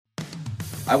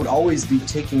I would always be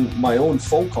taking my own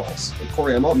phone calls. And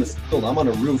Corey, I'm out in the field, I'm on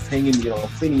a roof hanging,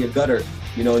 cleaning a gutter,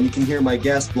 and you can hear my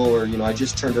gas blower, I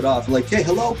just turned it off. I'm like, hey,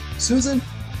 hello, Susan,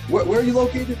 where are you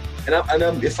located? And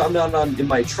if I'm not in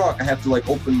my truck, I have to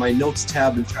open my notes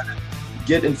tab and try to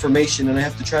get information, and I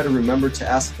have to try to remember to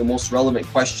ask the most relevant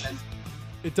question.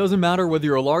 It doesn't matter whether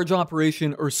you're a large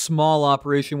operation or small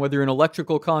operation, whether you're an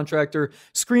electrical contractor,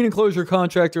 screen enclosure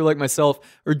contractor like myself,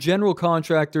 or general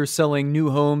contractor selling new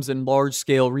homes and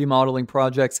large-scale remodeling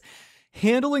projects.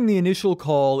 Handling the initial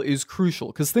call is crucial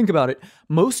because think about it.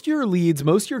 Most of your leads,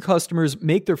 most of your customers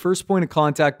make their first point of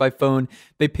contact by phone.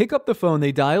 They pick up the phone,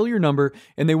 they dial your number,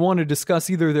 and they want to discuss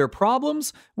either their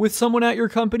problems with someone at your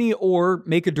company or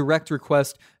make a direct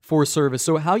request for service.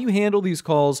 So how you handle these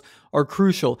calls are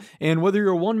crucial. And whether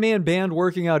you're a one-man band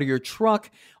working out of your truck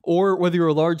or whether you're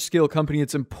a large-scale company,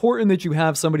 it's important that you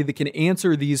have somebody that can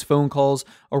answer these phone calls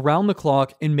around the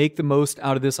clock and make the most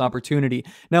out of this opportunity.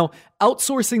 Now,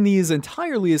 outsourcing these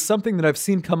entirely is something that I've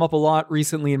seen come up a lot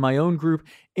recently in my own group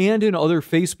and in other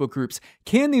Facebook groups.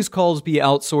 Can these calls be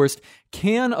outsourced?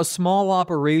 Can a small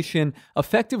operation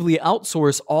effectively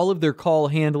outsource all of their call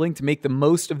handling to make the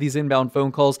most of these inbound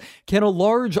phone calls? Can a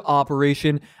large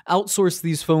operation outsource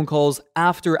these phone calls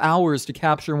after hours to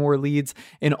capture more leads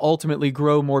and ultimately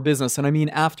grow more business? And I mean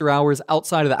after hours,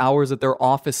 outside of the hours that their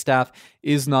office staff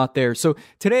is not there. So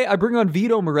today I bring on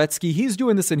Vito Maretzki. He's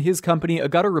doing this in his company, a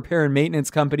gutter repair and maintenance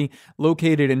company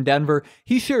located in Denver.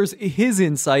 He shares his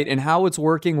insight and how it's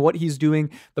working, what he's doing,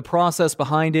 the process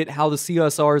behind it, how the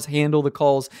CSRs handle the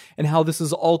calls, and how this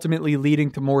is ultimately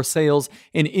leading to more sales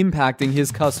and impacting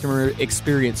his customer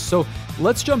experience. So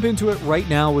let's jump into it right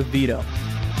now with Vito.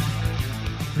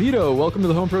 Vito, welcome to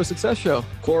the Home Pro Success Show.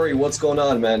 Corey, what's going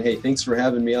on, man? Hey, thanks for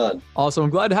having me on. Awesome. I'm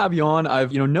glad to have you on.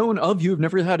 I've known of you. I've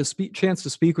never had a chance to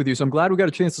speak with you, so I'm glad we got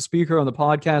a chance to speak here on the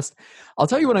podcast. I'll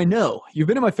tell you what I know. You've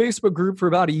been in my Facebook group for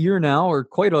about a year now, or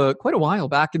quite a while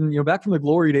back, and back from the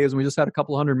glory days when we just had a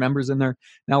couple hundred members in there.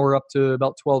 Now we're up to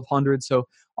about 1,200. So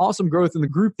awesome growth in the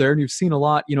group there, and you've seen a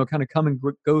lot, kind of come and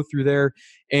go through there.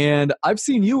 And I've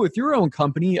seen you with your own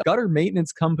company, gutter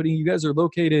maintenance company. You guys are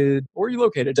located, where are you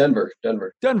located? Denver.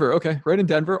 Okay, right in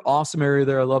Denver. Awesome area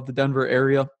there. I love the Denver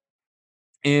area.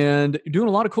 And you're doing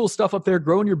a lot of cool stuff up there,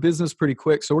 growing your business pretty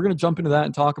quick. So we're going to jump into that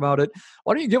and talk about it.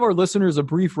 Why don't you give our listeners a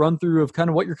brief run through of kind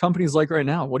of what your company is like right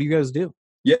now? What do you guys do?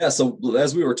 Yeah, so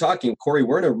as we were talking, Corey,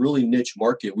 we're in a really niche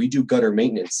market. We do gutter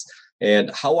maintenance.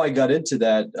 And how I got into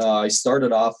that, I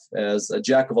started off as a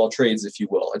jack of all trades, if you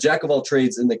will, a jack of all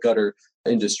trades in the gutter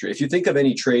industry. If you think of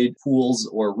any trade, pools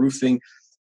or roofing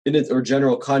or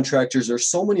general contractors, there's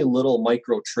so many little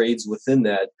micro trades within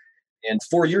that. And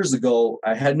 4 years ago,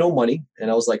 I had no money.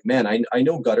 And I was like, man, I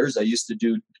know gutters. I used to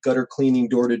do gutter cleaning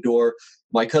door to door.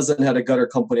 My cousin had a gutter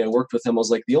company. I worked with him. I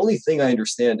was like, the only thing I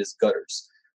understand is gutters.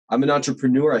 I'm an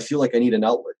entrepreneur. I feel like I need an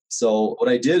outlet. So what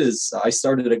I did is I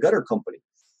started a gutter company.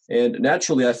 And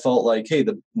naturally, I felt like, hey,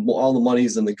 all the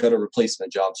money's in the gutter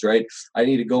replacement jobs, right? I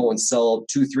need to go and sell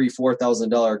 $2,000, $3,000,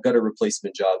 $4,000 gutter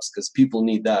replacement jobs because people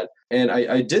need that. And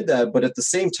I did that. But at the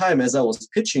same time, as I was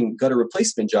pitching gutter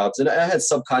replacement jobs, and I had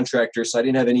subcontractors, so I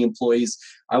didn't have any employees.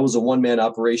 I was a one-man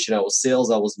operation. I was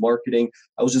sales. I was marketing.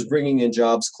 I was just bringing in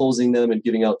jobs, closing them, and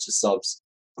giving out to subs.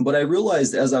 But I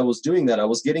realized as I was doing that, I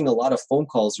was getting a lot of phone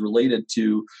calls related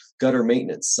to gutter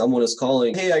maintenance. Someone is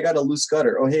calling, hey, I got a loose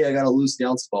gutter. Oh, hey, I got a loose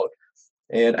downspout.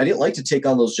 And I didn't like to take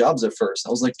on those jobs at first.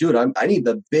 I was like, dude, I need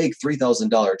the big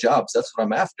 $3,000 jobs. That's what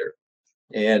I'm after.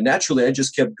 And naturally, I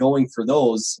just kept going for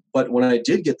those. But when I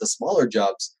did get the smaller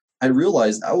jobs, I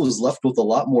realized I was left with a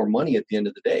lot more money at the end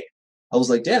of the day. I was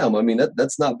like, damn, I mean,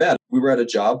 that's not bad. We were at a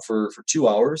job for 2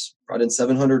 hours, brought in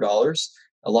 $700.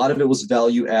 A lot of it was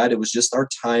value add. It was just our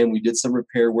time. We did some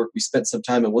repair work. We spent some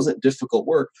time. It wasn't difficult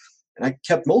work. And I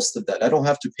kept most of that. I don't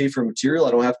have to pay for material.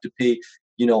 I don't have to pay,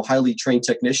 highly trained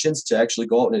technicians to actually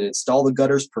go out and install the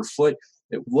gutters per foot.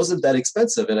 It wasn't that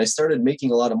expensive. And I started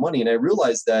making a lot of money. And I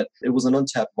realized that it was an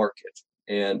untapped market.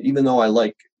 And even though I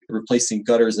like replacing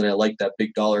gutters and I like that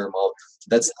big dollar amount,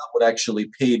 that's not what actually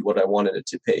paid what I wanted it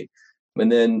to pay.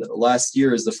 And then last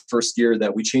year is the first year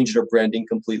that we changed our branding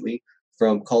completely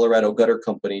from Colorado Gutter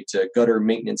Company to Gutter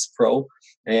Maintenance Pro,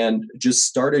 and just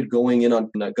started going in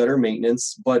on gutter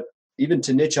maintenance, but even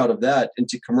to niche out of that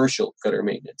into commercial gutter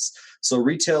maintenance. So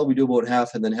retail, we do about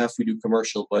half, and then half we do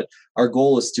commercial, but our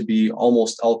goal is to be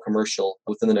almost all commercial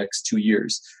within the next 2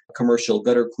 years. Commercial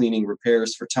gutter cleaning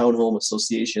repairs for townhome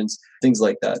associations, things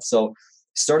like that. So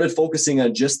started focusing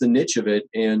on just the niche of it,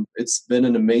 and it's been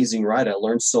an amazing ride. I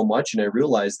learned so much, and I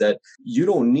realized that you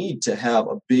don't need to have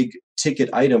a big ticket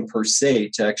item per se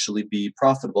to actually be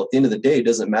profitable. At the end of the day, it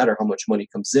doesn't matter how much money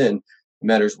comes in, it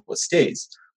matters what stays.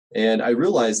 And I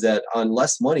realized that on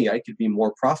less money, I could be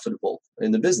more profitable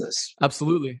in the business.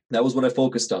 Absolutely. That was what I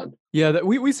focused on. Yeah,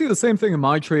 we see the same thing in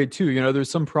my trade too. There's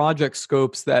some project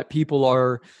scopes that people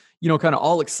are, kind of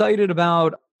all excited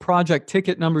about. Project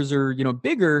ticket numbers are,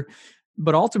 bigger,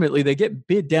 but ultimately they get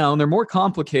bid down. They're more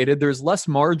complicated. There's less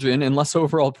margin and less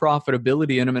overall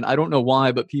profitability in them. And I don't know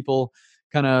why, but people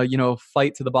kind of,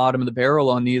 fight to the bottom of the barrel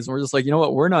on these. And we're just like, you know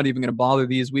what, we're not even going to bother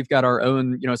these. We've got our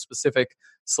own, specific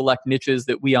select niches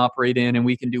that we operate in and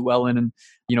we can do well in. And,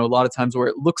 a lot of times where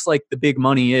it looks like the big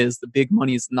money is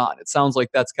not. It sounds like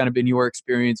that's kind of been your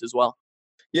experience as well.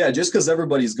 Yeah, just because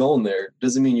everybody's going there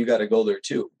doesn't mean you got to go there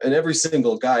too. And every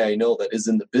single guy I know that is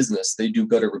in the business, they do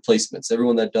gutter replacements.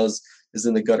 Everyone that does is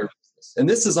in the gutter business. And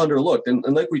this is underlooked.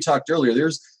 And like we talked earlier,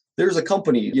 there's a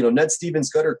company, Ned Stevens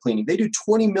Gutter Cleaning. They do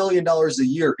 $20 million a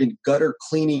year in gutter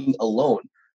cleaning alone.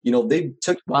 They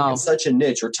took such a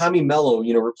niche, or Tommy Mello,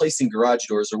 replacing garage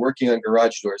doors or working on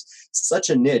garage doors, such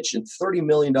a niche, and $30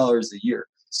 million a year.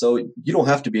 So you don't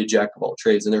have to be a jack of all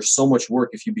trades. And there's so much work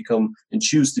if you become and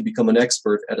choose to become an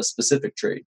expert at a specific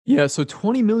trade. Yeah. So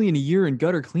 20 million a year in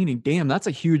gutter cleaning. Damn, that's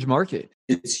a huge market.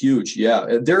 It's huge.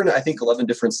 Yeah. They're in, I think, 11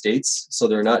 different states. So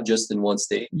they're not just in one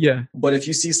state. Yeah. But if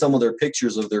you see some of their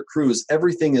pictures of their crews,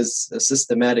 everything is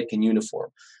systematic and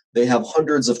uniform. They have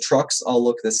hundreds of trucks, all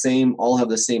look the same, all have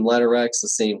the same ladder racks, the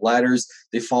same ladders.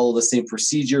 They follow the same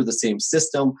procedure, the same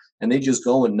system, and they just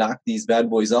go and knock these bad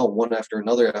boys out one after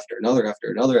another, after another, after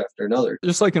another, after another.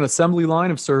 Just like an assembly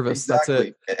line of service.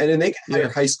 Exactly. That's it. And then they can hire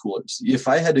high schoolers. If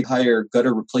I had to hire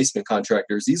gutter replacement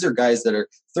contractors, these are guys that are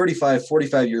 35,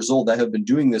 45 years old that have been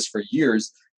doing this for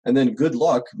years. And then good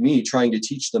luck me trying to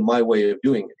teach them my way of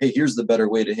doing it. Hey, here's the better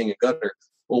way to hang a gutter.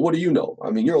 Well, what do you know? I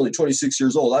mean, you're only 26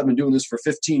 years old. I've been doing this for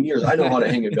 15 years. I know how to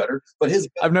hang a gutter. But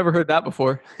I've never heard that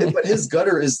before. But his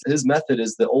method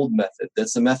is the old method.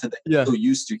 That's the method that he's so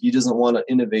used to. He doesn't want to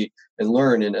innovate and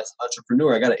learn. And as an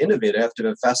entrepreneur, I got to innovate. I have to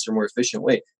have a faster, more efficient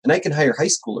way. And I can hire high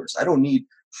schoolers. I don't need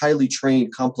highly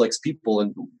trained, complex people.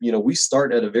 And, we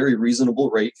start at a very reasonable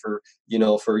rate for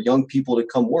young people to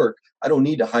come work. I don't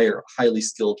need to hire highly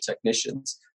skilled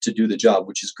technicians to do the job,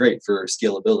 which is great for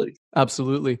scalability.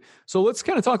 Absolutely. So let's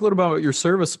kind of talk a little about your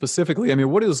service specifically. I mean,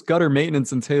 what does gutter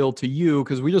maintenance entail to you?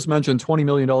 Because we just mentioned $20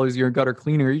 million a year in gutter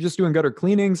cleaning. Are you just doing gutter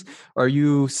cleanings? Are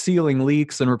you sealing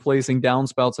leaks and replacing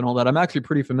downspouts and all that? I'm actually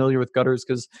pretty familiar with gutters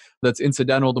because that's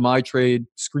incidental to my trade,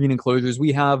 screen enclosures.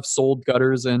 We have sold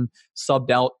gutters and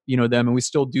subbed out, them, and we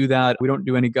still do that. We don't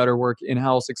do any gutter work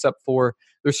in-house except for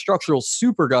there's structural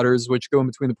super gutters, which go in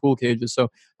between the pool cages. So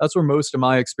that's where most of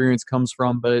my experience comes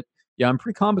from. But yeah, I'm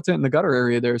pretty competent in the gutter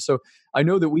area there. So I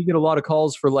know that we get a lot of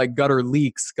calls for like gutter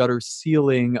leaks, gutter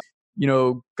sealing,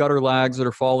 gutter lags that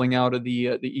are falling out of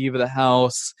the eave of the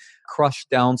house,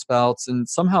 crushed downspouts, and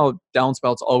somehow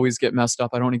downspouts always get messed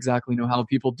up. I don't exactly know how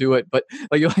people do it, but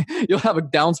like you'll have a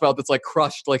downspout that's like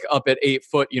crushed like up at 8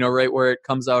 foot, right where it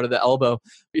comes out of the elbow.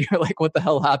 You're like, what the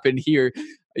hell happened here?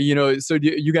 So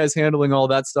do you guys handling all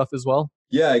that stuff as well?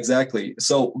 Yeah, exactly.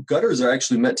 So gutters are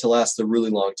actually meant to last a really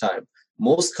long time.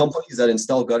 Most companies that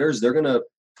install gutters, they're going to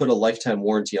put a lifetime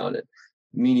warranty on it,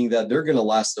 meaning that they're going to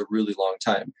last a really long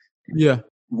time. Yeah.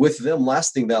 With them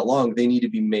lasting that long, they need to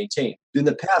be maintained. In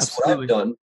the past, What I've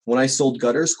done when I sold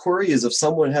gutters, Corey, is if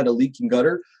someone had a leaking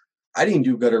gutter, I didn't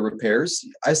do gutter repairs.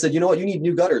 I said, you know what, you need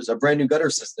new gutters, a brand new gutter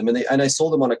system. And I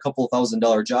sold them on a couple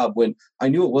 $1,000 job when I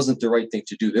knew it wasn't the right thing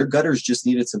to do. Their gutters just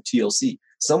needed some TLC.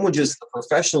 A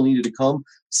professional needed to come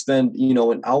spend,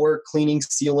 an hour cleaning,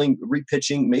 sealing,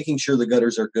 repitching, making sure the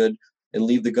gutters are good and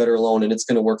leave the gutter alone. And it's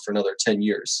going to work for another 10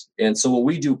 years. And so what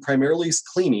we do primarily is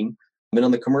cleaning. And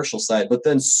on the commercial side, but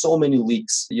then so many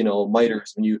leaks,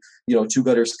 miters, when two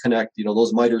gutters connect,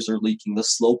 those miters are leaking, the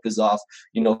slope is off,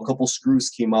 a couple screws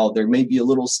came out, there may be a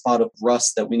little spot of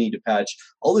rust that we need to patch,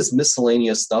 all this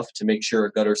miscellaneous stuff to make sure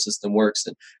a gutter system works.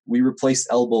 And we replace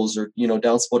elbows or,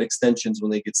 downspout extensions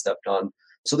when they get stepped on.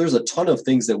 So there's a ton of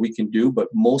things that we can do, but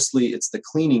mostly it's the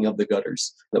cleaning of the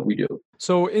gutters that we do.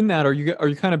 So in that, are you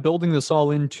kind of building this all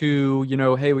into,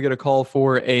 hey, we got a call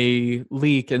for a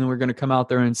leak and then we're going to come out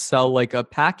there and sell like a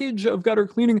package of gutter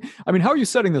cleaning? I mean, how are you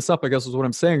setting this up, I guess is what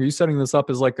I'm saying. Are you setting this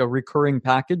up as like a recurring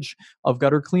package of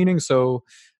gutter cleaning? So,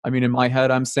 I mean, in my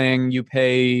head, I'm saying you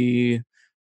pay,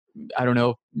 I don't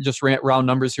know, just round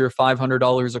numbers here,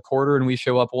 $500 a quarter, and we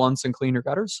show up once and clean your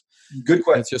gutters? Good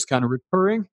question. It's just kind of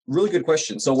recurring. Really good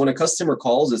question. So when a customer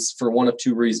calls, it's for one of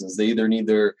two reasons. They either need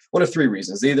one of three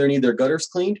reasons. They either need their gutters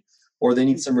cleaned, or they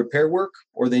need some repair work,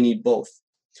 or they need both.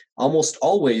 Almost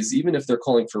always, even if they're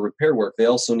calling for repair work, they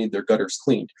also need their gutters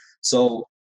cleaned. So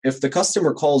if the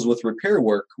customer calls with repair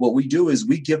work, what we do is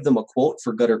we give them a quote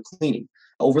for gutter cleaning.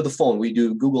 over the phone. We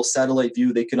do Google Satellite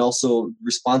View. They can also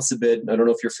Responsibid. I don't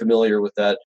know if you're familiar with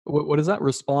that. What is that?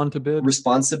 Respond to bid?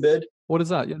 Responsibid. What is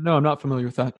that? Yeah, no, I'm not familiar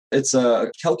with that. It's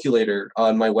a calculator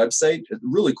on my website. It's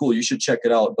really cool. You should check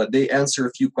it out. But they answer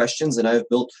a few questions, and I've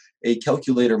built a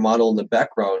calculator model in the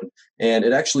background, and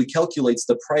it actually calculates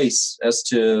the price as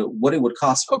to what it would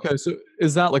cost. Okay, so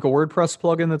is that like a WordPress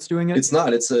plugin that's doing it? It's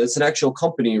not. It's an actual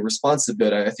company,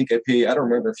 Responsibid. I think I pay, I don't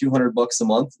remember, a few $100 a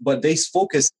month, but they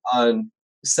focus on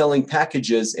selling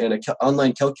packages and an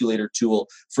online calculator tool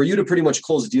for you to pretty much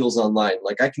close deals online.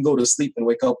 Like I can go to sleep and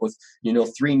wake up with,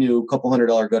 3 new couple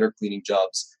 $100 gutter cleaning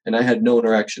jobs, and I had no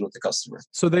interaction with the customer.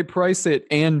 So they price it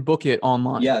and book it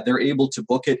online. Yeah, they're able to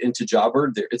book it into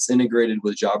Jobber. It's integrated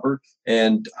with Jobber,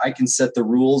 and I can set the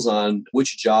rules on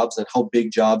which jobs and how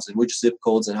big jobs and which zip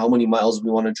codes and how many miles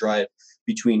we want to drive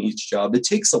between each job. It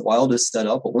takes a while to set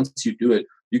up, but once you do it,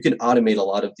 you can automate a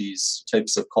lot of these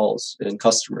types of calls and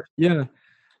customer. Yeah.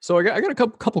 So I got a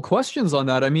couple questions on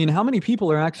that. I mean, how many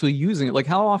people are actually using it? Like,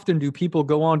 how often do people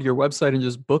go onto your website and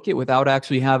just book it without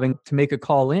actually having to make a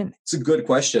call in? It's a good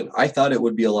question. I thought it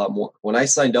would be a lot more. When I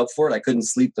signed up for it, I couldn't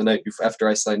sleep the night before after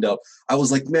I signed up. I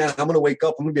was like, man, I'm going to wake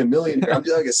up. I'm going to be a millionaire. I'm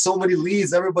going to get so many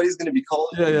leads. Everybody's going to be calling.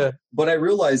 Yeah. But I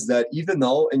realized that even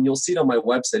though, and you'll see it on my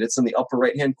website, it's in the upper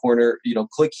right-hand corner,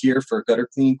 click here for a gutter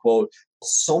cleaning quote.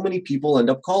 So many people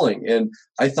end up calling. And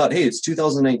I thought, hey, it's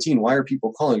 2019. Why are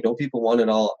people calling? Don't people want it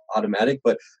all automatic?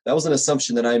 But that was an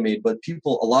assumption that I made. But a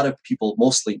lot of people,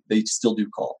 mostly, they still do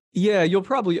call. Yeah, you'll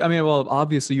probably, well,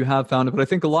 obviously you have found it, but I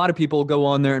think a lot of people go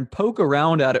on there and poke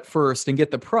around at it first and get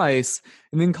the price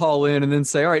and then call in and then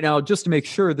say, all right, now just to make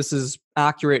sure this is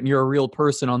accurate and you're a real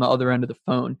person on the other end of the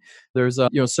phone. There's a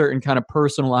certain kind of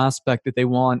personal aspect that they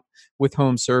want with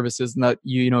home services, and that,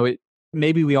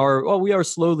 maybe we are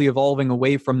slowly evolving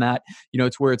away from that,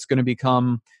 to where it's going to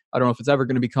become, I don't know if it's ever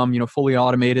going to become, fully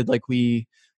automated, like we,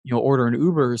 order an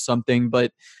Uber or something,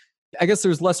 but I guess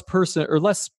there's less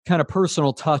kind of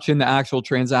personal touch in the actual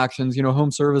transactions.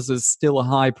 Home service is still a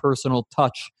high personal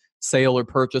touch sale or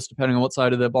purchase, depending on what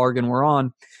side of the bargain we're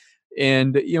on.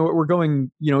 And, we're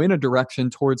going, in a direction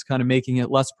towards kind of making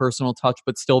it less personal touch,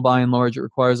 but still by and large, it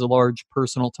requires a large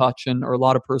personal touch or a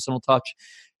lot of personal touch.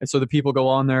 And so the people go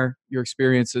on there, your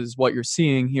experience is what you're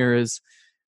seeing here is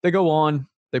they go on,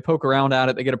 they poke around at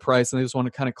it, they get a price, and they just want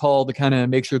to kind of call to kind of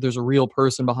make sure there's a real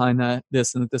person behind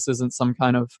this, and that this isn't some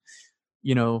kind of,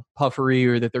 puffery,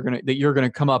 or that you're gonna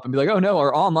come up and be like, oh no,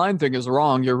 our online thing is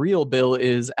wrong. Your real bill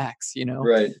is X,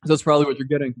 Right. So that's probably what you're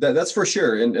getting. That's for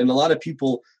sure. And a lot of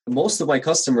people, most of my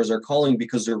customers are calling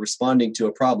because they're responding to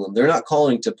a problem. They're not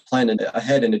calling to plan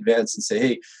ahead in advance and say,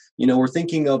 hey, we're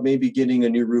thinking of maybe getting a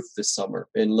new roof this summer,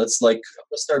 and let's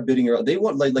start bidding around. They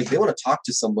want they want to talk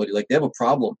to somebody, like they have a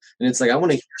problem, and it's like, I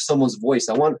want to hear someone's voice.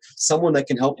 I want someone that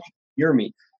can help hear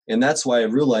me. And that's why I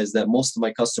realized that most of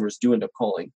my customers do end up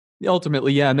calling.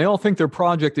 Ultimately, yeah. And they all think their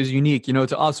project is unique.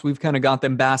 To us, we've kind of got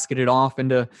them basketed off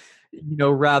into,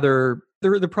 rather,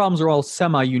 the problems are all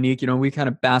semi-unique. We kind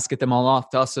of basket them all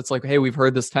off. To us, it's like, hey, we've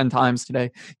heard this 10 times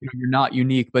today. You're not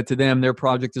unique. But to them, their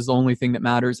project is the only thing that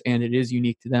matters, and it is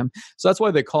unique to them. So that's why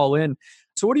they call in.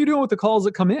 So what are you doing with the calls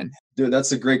that come in? Dude,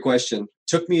 that's a great question.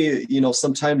 Took me,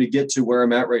 some time to get to where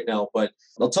I'm at right now. But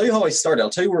I'll tell you how I started. I'll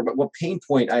tell you what pain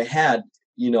point I had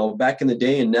back in the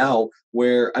day and now,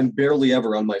 where I'm barely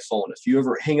ever on my phone. If you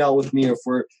ever hang out with me, or if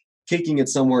we're kicking it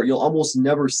somewhere, you'll almost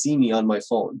never see me on my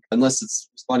phone unless it's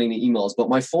responding to emails. But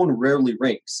my phone rarely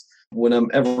rings when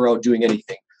I'm ever out doing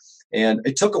anything. And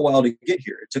it took a while to get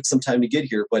here. It took some time to get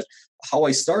here. But how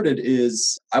I started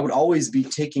is I would always be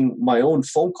taking my own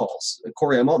phone calls.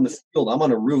 Corey, I'm out in the field. I'm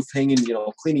on a roof hanging,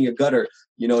 cleaning a gutter,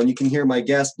 and you can hear my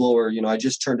gas blower. I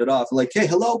just turned it off. I'm like, hey,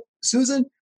 hello, Susan?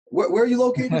 Where are you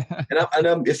located?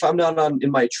 and if I'm not in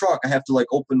my truck, I have to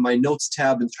open my notes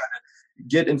tab and try to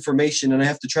get information, and I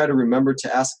have to try to remember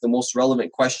to ask the most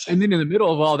relevant question. And then in the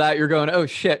middle of all that, you're going, oh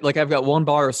shit, I've got 1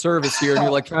 bar of service here, and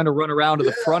you're trying to run around to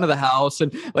the front of the house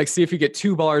and see if you get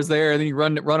 2 bars there, and then you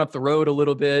run up the road a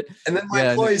little bit. And then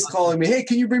my employee's calling me, hey,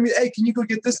 can you go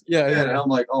get this? Yeah. And I'm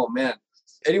like, oh man.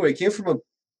 Anyway, it came from a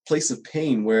place of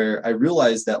pain where I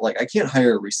realized that I can't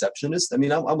hire a receptionist. I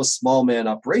mean, I'm a small man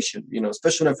operation,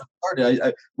 especially when I first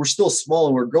started. We're still small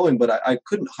and we're growing, but I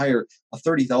couldn't hire a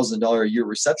 $30,000 a year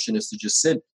receptionist to just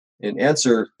sit and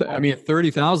answer. I mean,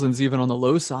 30,000 is even on the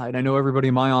low side. I know everybody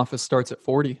in my office starts at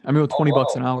 40. I mean, with 20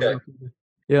 bucks an hour. Okay.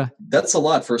 Yeah. That's a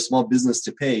lot for a small business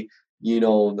to pay.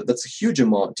 That's a huge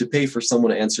amount to pay for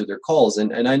someone to answer their calls.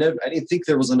 And I didn't think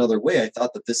there was another way. I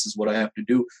thought that this is what I have to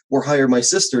do, or hire my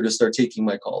sister to start taking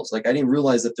my calls. I didn't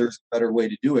realize that there's a better way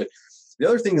to do it. The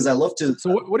other thing is I love to.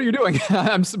 So what are you doing?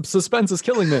 Suspense is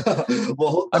killing me.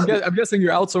 Well, I'm guessing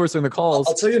you're outsourcing the calls.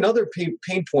 I'll tell you another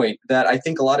pain point that I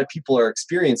think a lot of people are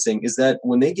experiencing is that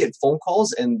when they get phone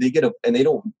calls and they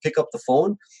don't pick up the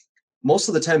phone, most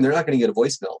of the time they're not going to get a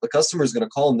voicemail. The customer is going to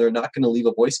call them. They're not going to leave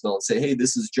a voicemail and say, "Hey,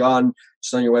 this is John,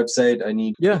 just on your website. I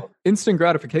need." Yeah, instant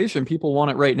gratification. People want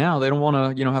it right now. They don't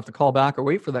want to, have to call back or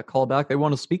wait for that call back. They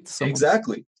want to speak to someone.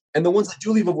 Exactly. And the ones that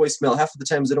do leave a voicemail, half of the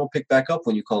times they don't pick back up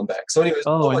when you call them back. So anyways,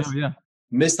 I know, yeah.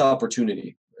 Missed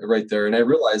opportunity right there. And I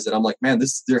realized that I'm like, man,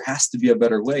 there has to be a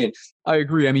better way. And I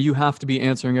agree. I mean, you have to be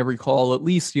answering every call, at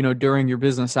least, during your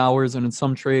business hours, and in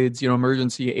some trades,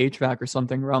 emergency HVAC or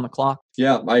something around the clock.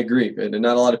 Yeah, I agree. And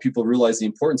not a lot of people realize the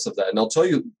importance of that. And I'll tell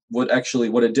you what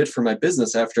it did for my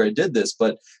business after I did this.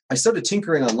 But I started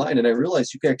tinkering online and I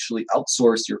realized you can actually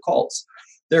outsource your calls.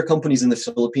 There are companies in the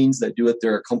Philippines that do it.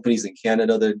 There are companies in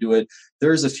Canada that do it.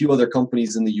 There's a few other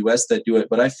companies in the US that do it.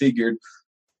 But I figured,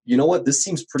 you know what? This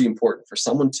seems pretty important for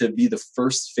someone to be the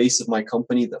first face of my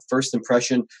company, the first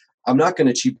impression. I'm not going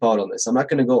to cheap out on this. I'm not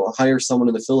going to go hire someone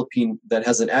in the Philippines that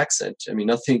has an accent. I mean,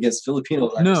 nothing against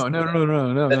Filipinos. No.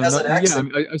 That has an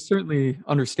accent. Yeah, I certainly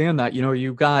understand that.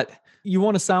 You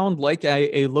want to sound like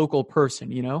a local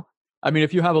person, I mean,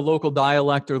 if you have a local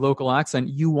dialect or local accent,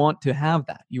 you want to have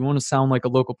that. You want to sound like a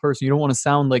local person. You don't want to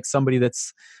sound like somebody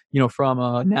that's, from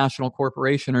a national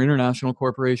corporation or international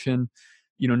corporation,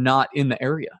 not in the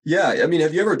area. Yeah. I mean,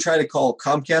 have you ever tried to call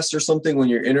Comcast or something when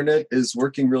your internet is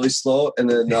working really slow and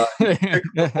then you pick up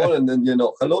the phone and then,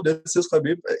 hello, this is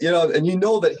Habib, and you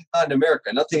know that he's not in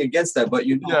America. Nothing against that, but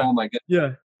oh my God.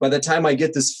 Yeah. By the time I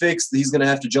get this fixed, he's going to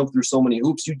have to jump through so many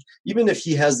hoops. Even if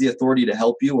he has the authority to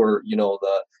help you, or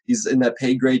he's in that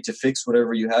pay grade to fix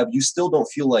whatever you have, you still don't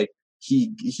feel like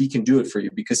he can do it for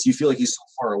you because you feel like he's so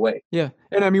far away. Yeah,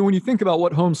 and I mean, when you think about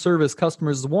what home service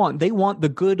customers want, they want the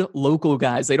good local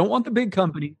guys. They don't want the big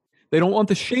company. They don't want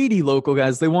the shady local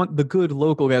guys. They want the good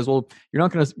local guys. Well, you're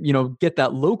not going to, get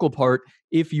that local part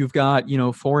if you've got,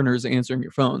 foreigners answering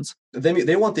your phones.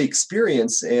 They want the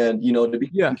experience and, to be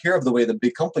taken care of the way the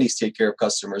big companies take care of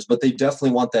customers. But they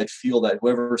definitely want that feel that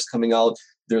whoever's coming out,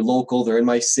 they're local, they're in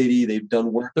my city, they've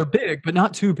done work. They're big, but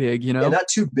not too big, Yeah, not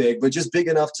too big, but just big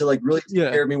enough to really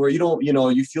take care of me where you don't,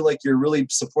 you feel like you're really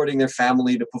supporting their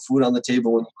family to put food on the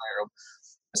table when you hire them.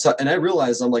 So, and I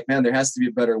realized, I'm like, man, there has to be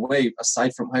a better way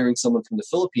aside from hiring someone from the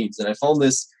Philippines. And I found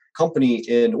this company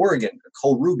in Oregon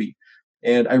called Ruby.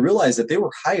 And I realized that they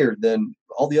were higher than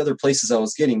all the other places I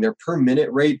was getting. Their per minute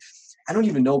rate, I don't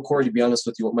even know, Corey, to be honest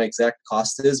with you, what my exact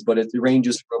cost is, but it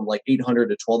ranges from like $800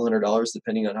 to $1,200,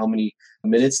 depending on how many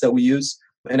minutes that we use.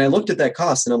 And I looked at that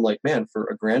cost and I'm like, man,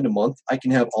 for $1,000 a month, I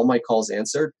can have all my calls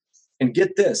answered. And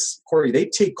get this, Corey, they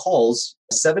take calls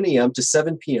 7 a.m. to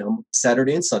 7 p.m.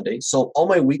 Saturday and Sunday. So all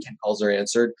my weekend calls are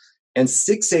answered. And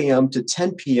 6 a.m. to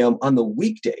 10 p.m. on the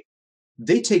weekday.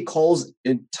 They take calls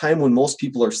in time when most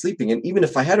people are sleeping. And even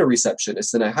if I had a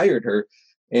receptionist and I hired her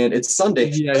and it's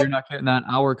Sunday. Yeah, you're not getting that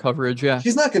hour coverage. Yeah.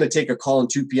 She's not going to take a call at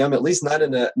 2 p.m., at least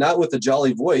not with a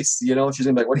jolly voice. She's going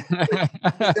to be like, what are you doing?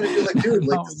 She's going to be like, dude,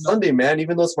 it's Sunday, man,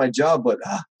 even though it's my job, but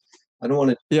I don't want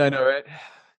to. Yeah, I know, right?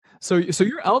 So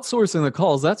you're outsourcing the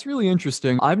calls. That's really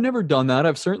interesting. I've never done that.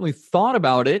 I've certainly thought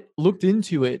about it, looked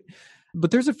into it, but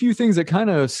there's a few things that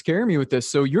kind of scare me with this.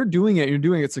 So you're doing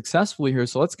it successfully here.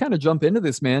 So let's kind of jump into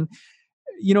this, man.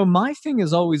 My thing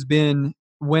has always been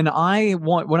when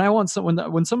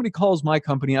somebody calls my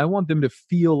company, I want them to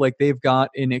feel like they've got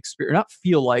an experience, not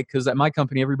feel like, because at my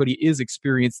company, everybody is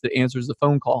experienced that answers the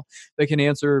phone call. They can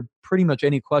answer pretty much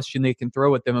any question they can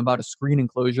throw at them about a screen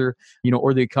enclosure,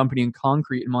 or the accompanying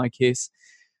concrete in my case.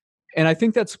 And I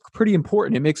think that's pretty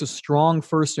important. It makes a strong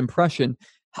first impression.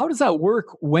 How does that work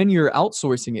when you're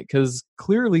outsourcing it? Because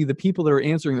clearly the people that are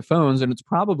answering the phones, and it's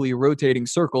probably a rotating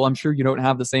circle. I'm sure you don't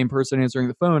have the same person answering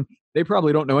the phone. They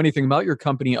probably don't know anything about your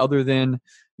company other than,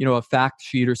 a fact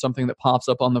sheet or something that pops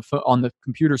up on the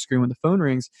computer screen when the phone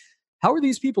rings. How are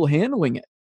these people handling it?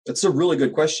 That's a really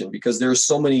good question because there's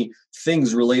so many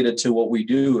things related to what we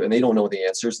do and they don't know the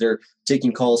answers. They're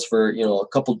taking calls for, a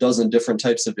couple dozen different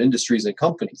types of industries and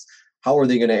companies. How are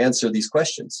they going to answer these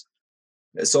questions?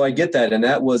 So I get that. And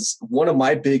that was one of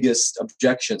my biggest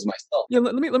objections myself. Yeah,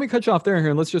 let me cut you off there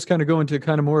here. And let's just kind of go into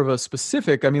kind of more of a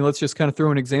specific. I mean, let's just kind of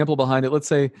throw an example behind it. Let's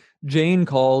say Jane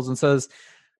calls and says,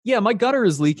 yeah, my gutter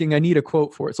is leaking. I need a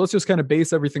quote for it. So let's just kind of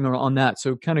base everything on that.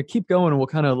 So kind of keep going and we'll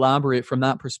kind of elaborate from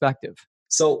that perspective.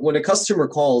 So when a customer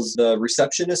calls, the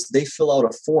receptionist, they fill out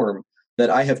a form that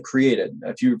I have created.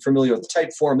 If you're familiar with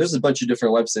Typeform, there's a bunch of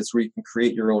different websites where you can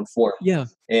create your own form. Yeah.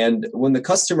 And when the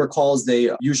customer calls,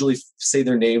 they usually say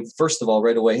their name, first of all,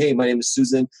 right away. Hey, my name is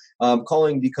Susan. I'm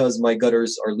calling because my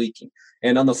gutters are leaking.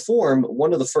 And on the form,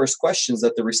 one of the first questions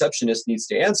that the receptionist needs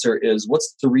to answer is,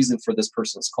 what's the reason for this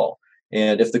person's call?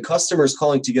 And if the customer is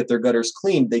calling to get their gutters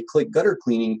cleaned, they click gutter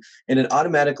cleaning, and it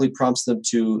automatically prompts them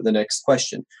to the next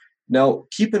question. Now,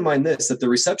 keep in mind this, that the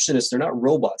receptionists, they're not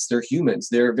robots, they're humans.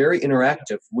 They're very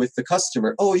interactive with the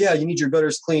customer. Oh, yeah, you need your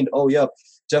gutters cleaned. Oh, yeah,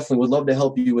 definitely would love to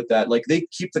help you with that. Like, they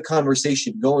keep the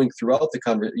conversation going throughout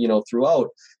throughout,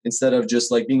 instead of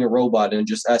just like being a robot and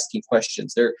just asking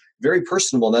questions. They're very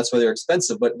personable, and that's why they're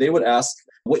expensive. But they would ask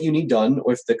what you need done,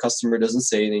 or if the customer doesn't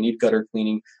say they need gutter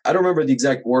cleaning. I don't remember the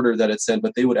exact order that it said,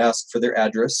 but they would ask for their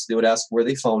address. They would ask where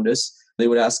they found us. They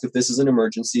would ask if this is an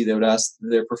emergency. They would ask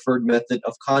their preferred method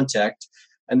of contact.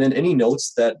 And then any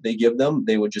notes that they give them,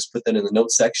 they would just put that in the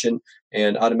notes section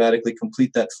and automatically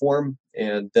complete that form.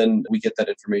 And then we get that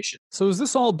information. So is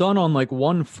this all done on like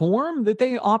one form that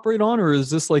they operate on, or is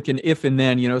this like an if and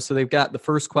then, so they've got the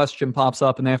first question pops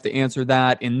up and they have to answer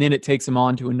that, and then it takes them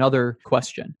on to another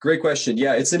question? Great question.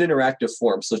 Yeah, it's an interactive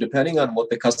form. So depending on what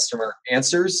the customer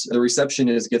answers, the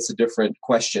receptionist gets a different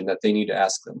question that they need to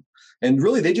ask them. And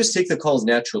really, they just take the calls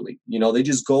naturally. They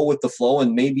just go with the flow,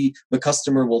 and maybe the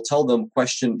customer will tell them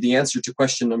the answer to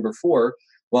question number 4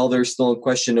 while they're still in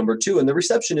question number 2. And the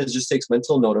receptionist just takes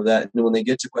mental note of that. And when they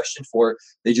get to question 4,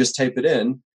 they just type it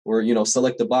in, or,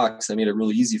 select the box. I made it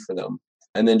really easy for them,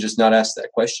 and then just not ask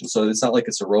that question. So it's not like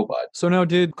it's a robot. So now,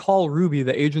 did Call Ruby,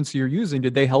 the agency you're using,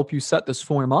 did they help you set this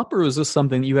form up, or was this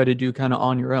something you had to do kind of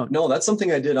on your own? No, that's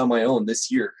something I did on my own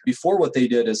this year. Before, what they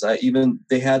did is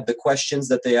they had the questions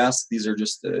that they asked. These are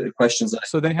just the questions.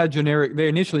 So they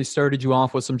initially started you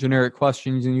off with some generic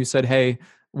questions, and you said, hey,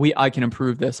 I can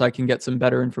improve this. I can get some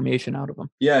better information out of them.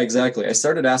 Yeah, exactly. I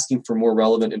started asking for more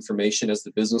relevant information as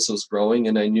the business was growing,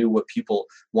 and I knew what people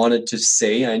wanted to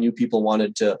say. I knew people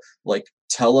wanted to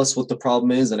tell us what the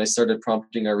problem is, and I started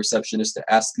prompting our receptionist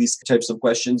to ask these types of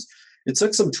questions. It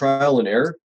took some trial and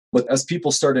error, but as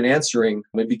people started answering,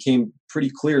 it became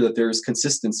pretty clear that there is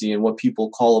consistency in what people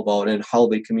call about and how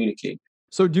they communicate.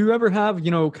 So do you ever have,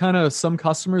 kind of some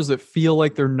customers that feel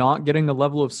like they're not getting the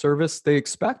level of service they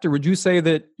expect? Or would you say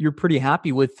that you're pretty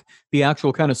happy with the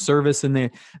actual kind of service and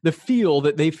the feel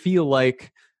that they feel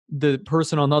like the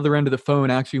person on the other end of the phone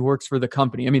actually works for the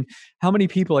company? I mean, how many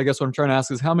people, I guess what I'm trying to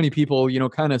ask is, how many people,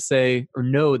 kind of say or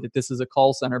know that this is a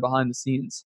call center behind the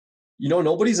scenes?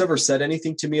 Nobody's ever said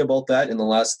anything to me about that in the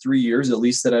last 3 years, at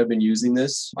least that I've been using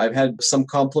this. I've had some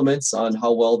compliments on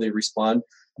how well they respond.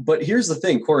 But here's the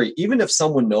thing, Corey, even if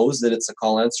someone knows that it's a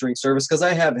call answering service, because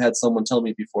I have had someone tell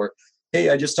me before, hey,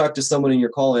 I just talked to someone in your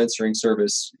call answering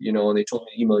service, and they told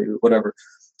me to email you, whatever.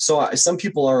 So some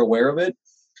people are aware of it,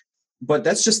 but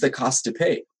that's just the cost to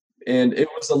pay. And it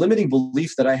was a limiting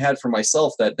belief that I had for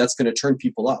myself that that's going to turn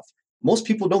people off. Most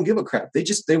people don't give a crap.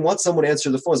 They want someone to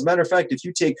answer the phone. As a matter of fact, if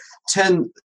you take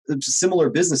 10 similar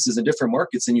businesses in different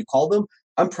markets and you call them,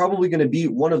 I'm probably going to be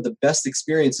one of the best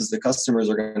experiences the customers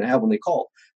are going to have when they call,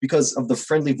 because of the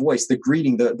friendly voice, the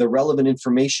greeting, the relevant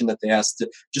information that they ask,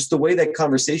 just the way that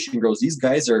conversation grows. These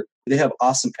guys they have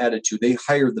awesome attitude. They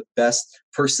hire the best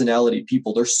personality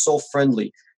people. They're so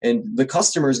friendly, and the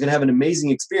customer is going to have an amazing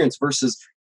experience versus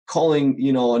calling,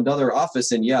 another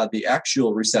office. And yeah, the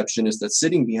actual receptionist that's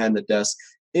sitting behind the desk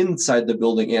inside the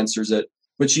building answers it,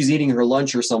 but she's eating her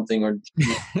lunch or something, or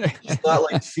she's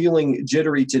not feeling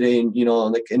jittery today, and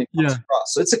and it comes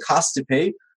across. So it's a cost to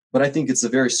pay, but I think it's a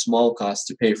very small cost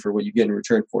to pay for what you get in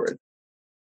return for it.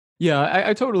 Yeah,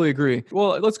 I totally agree.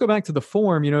 Well, let's go back to the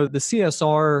form. The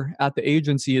CSR at the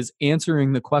agency is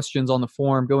answering the questions on the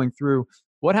form, going through.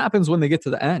 What happens when they get to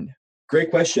the end? Great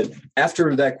question.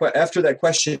 After that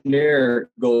questionnaire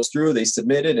goes through, they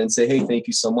submit it and say, hey, thank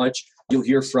you so much. You'll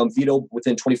hear from Vito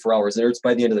within 24 hours. Or it's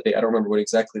by the end of the day. I don't remember what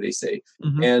exactly they say.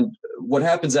 Mm-hmm. And what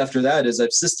happens after that is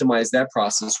I've systemized that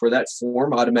process where that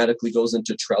form automatically goes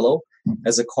into Trello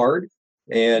as a card.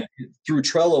 And through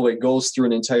Trello, it goes through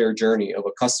an entire journey of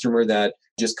a customer that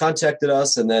just contacted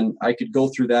us. And then I could go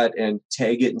through that and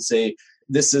tag it and say,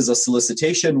 this is a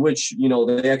solicitation, which,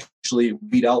 they actually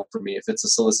weed out for me if it's a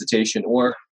solicitation,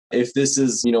 or if this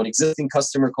is, an existing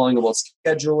customer calling about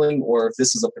scheduling, or if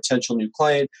this is a potential new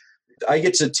client. I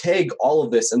get to tag all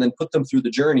of this and then put them through the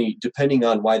journey depending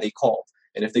on why they called.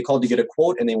 And if they called to get a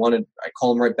quote and I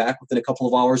call them right back within a couple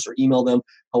of hours, or email them,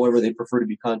 however they prefer to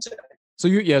be contacted. So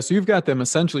you've got them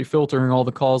essentially filtering all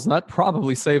the calls, and that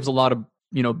probably saves a lot of,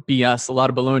 BS, a lot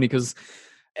of baloney, because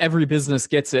every business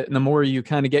gets it. And the more you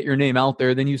kind of get your name out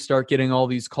there, then you start getting all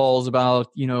these calls about,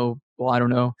 well, I don't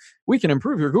know, we can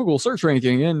improve your Google search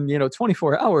ranking in,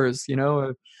 24 hours,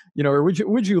 or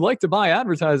would you like to buy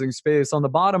advertising space on the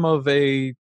bottom of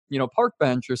a, park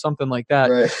bench or something like that?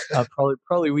 Right.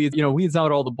 Probably weeds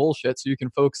out all the bullshit so you can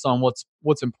focus on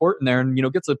what's important there,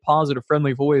 and, gets a positive,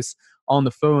 friendly voice on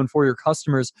the phone for your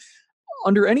customers.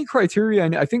 Under any criteria,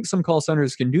 and I think some call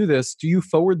centers can do this, do you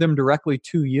forward them directly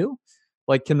to you?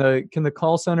 Like, can the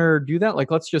call center do that?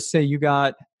 Like, let's just say you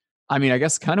got, I mean, I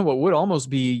guess kind of what would almost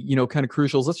be, kind of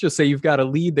crucial is, let's just say you've got a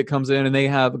lead that comes in and they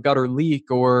have a gutter leak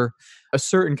or a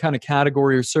certain kind of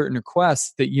category or certain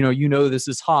request that, this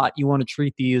is hot. You want to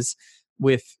treat these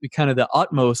with kind of the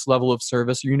utmost level of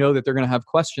service. That they're going to have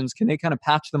questions. Can they kind of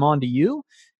patch them on to you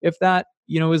if that,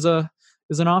 is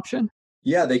an option?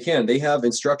 Yeah, they can. They have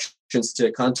instructions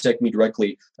to contact me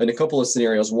directly in a couple of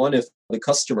scenarios. One, if the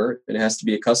customer, and it has to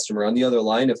be a customer on the other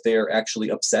line, if they are actually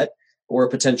upset, or a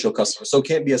potential customer. So it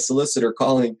can't be a solicitor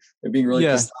calling and being really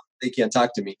pissed off. They can't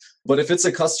talk to me. But if it's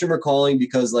a customer calling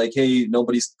because like, hey,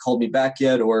 nobody's called me back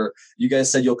yet, or you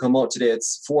guys said you'll come out today at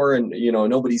 4 and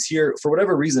nobody's here, for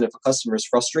whatever reason, if a customer is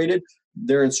frustrated,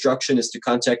 their instruction is to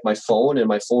contact my phone, and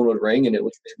my phone would ring, and it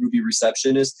would say Ruby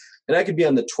receptionist, and I could be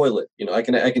on the toilet. I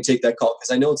can take that call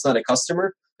because I know it's not a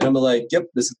customer. And I'm like, yep,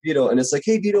 this is Vito. And it's like,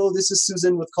 hey, Vito, this is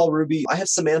Susan with Call Ruby. I have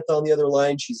Samantha on the other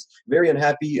line. She's very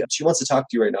unhappy. She wants to talk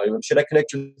to you right now. Should I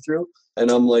connect her through?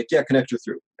 And I'm like, yeah, connect her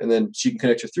through. And then she can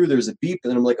connect her through. There's a beep. And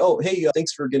then I'm like, oh, hey,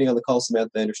 thanks for getting on the call,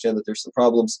 Samantha. I understand that there's some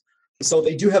problems. So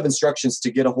they do have instructions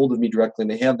to get a hold of me directly,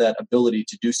 and they have that ability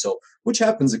to do so, which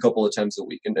happens a couple of times a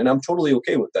week. And I'm totally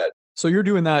okay with that. So you're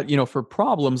doing that, for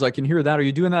problems. I can hear that. Are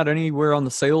you doing that anywhere on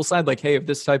the sales side? Like, hey, if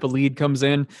this type of lead comes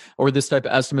in or this type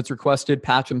of estimate's requested,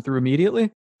 patch them through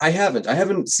immediately? I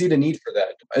haven't seen a need for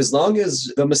that. As long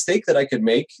as the mistake that I could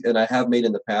make, and I have made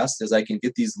in the past, is I can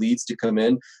get these leads to come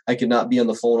in. I could not be on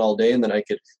the phone all day, and then I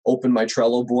could open my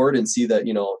Trello board and see that,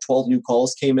 12 new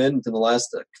calls came in within the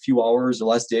last few hours or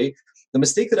last day. The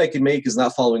mistake that I could make is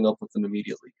not following up with them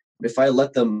immediately. If I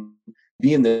let them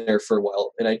be in there for a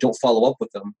while and I don't follow up with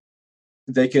them,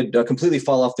 they could completely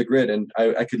fall off the grid, and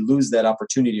I could lose that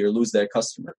opportunity or lose that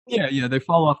customer. Yeah, they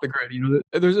fall off the grid.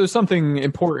 There's something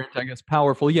important, I guess,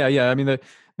 powerful. Yeah. I mean,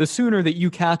 the sooner that you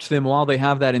catch them while they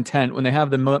have that intent, when they have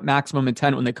the maximum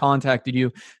intent when they contacted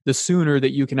you, the sooner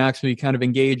that you can actually kind of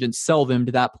engage and sell them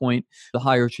to that point, the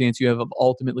higher chance you have of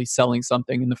ultimately selling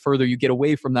something. And the further you get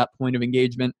away from that point of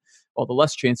engagement, well, the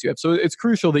less chance you have. So it's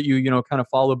crucial that you kind of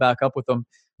follow back up with them.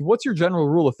 What's your general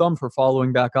rule of thumb for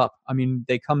following back up? I mean,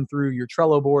 they come through your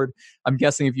Trello board. I'm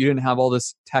guessing if you didn't have all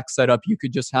this text set up, you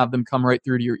could just have them come right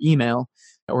through to your email,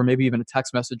 or maybe even a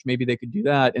text message. Maybe they could do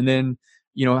that. And then,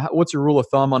 what's your rule of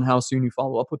thumb on how soon you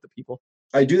follow up with the people?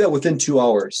 I do that within 2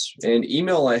 hours. And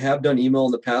email, I have done email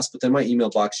in the past, but then my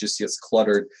email box just gets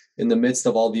cluttered in the midst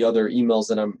of all the other emails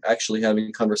that I'm actually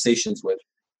having conversations with.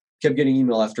 Kept getting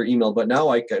email after email, but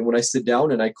now when I sit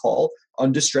down and I call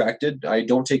undistracted, I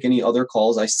don't take any other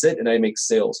calls. I sit and I make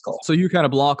sales calls. So you kind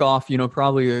of block off,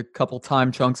 probably a couple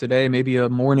time chunks a day, maybe a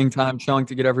morning time chunk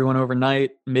to get everyone overnight,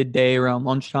 midday around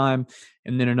lunchtime,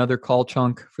 and then another call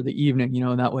chunk for the evening,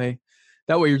 and that way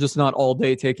you're just not all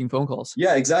day taking phone calls.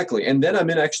 Yeah, exactly. And then I'm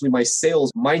in actually my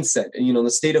sales mindset and, the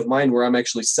state of mind where I'm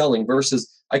actually selling, versus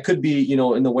I could be,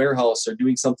 in the warehouse or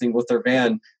doing something with their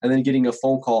van and then getting a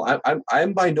phone call.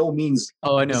 I'm by no means in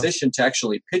a position to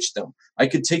actually pitch them. I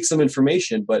could take some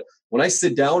information, but when I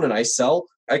sit down and I sell,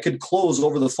 I could close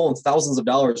over the phone thousands of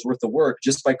dollars worth of work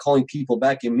just by calling people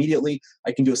back immediately.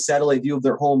 I can do a satellite view of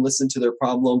their home, listen to their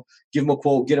problem, give them a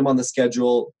quote, get them on the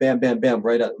schedule, bam, bam, bam,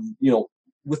 right at,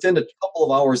 within a couple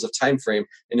of hours of time frame.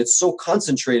 And it's so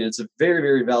concentrated. It's a very,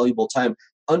 very valuable time.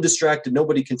 Undistracted.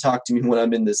 Nobody can talk to me when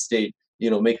I'm in this state,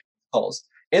 making calls.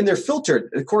 And they're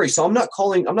filtered, Corey. So I'm not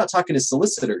talking to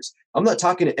solicitors. I'm not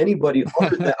talking to anybody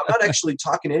other than, I'm not actually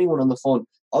talking to anyone on the phone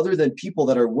other than people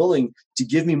that are willing to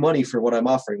give me money for what I'm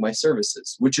offering, my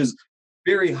services, which is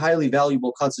very highly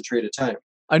valuable, concentrated time.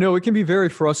 I know it can be very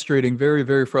frustrating, very,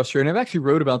 very frustrating. I've actually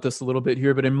wrote about this a little bit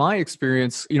here, but in my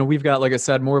experience, we've got, like I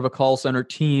said, more of a call center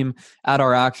team at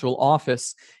our actual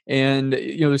office. And,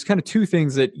 there's kind of two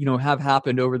things that, have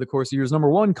happened over the course of years. Number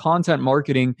one, content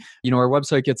marketing. Our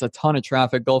website gets a ton of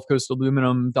traffic.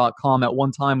 GulfCoastAluminum.com at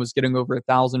one time was getting over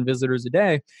 1,000 visitors a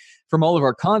day from all of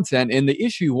our content. And the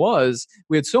issue was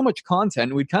we had so much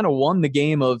content, we'd kind of won the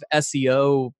game of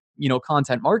SEO,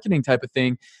 content marketing type of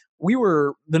thing. We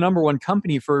were the number one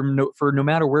company for no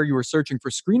matter where you were searching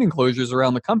for screen enclosures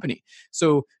around the company.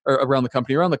 So, or around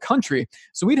the country.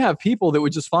 So we'd have people that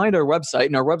would just find our website,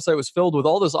 and our website was filled with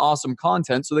all this awesome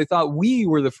content. So they thought we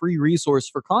were the free resource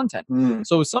for content.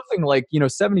 So it was something like,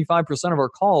 75% of our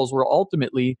calls were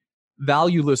ultimately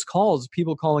valueless calls,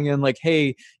 people calling in like,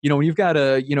 hey, when you've got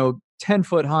a,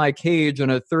 10-foot high cage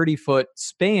and a 30-foot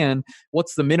span,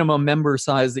 what's the minimum member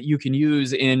size that you can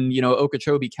use in,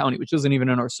 Okeechobee County, which isn't even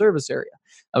in our service area?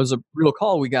 That was a real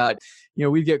call we got.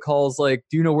 We'd get calls like,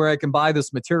 do you know where I can buy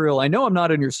this material? I know I'm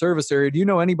not in your service area. Do you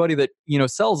know anybody that,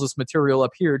 sells this material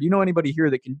up here? Do you know anybody here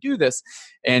that can do this?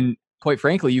 And quite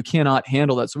frankly, you cannot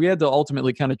handle that. So we had to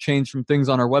ultimately kind of change some things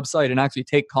on our website and actually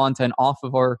take content off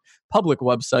of our public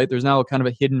website. There's now kind of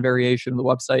a hidden variation of the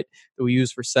website that we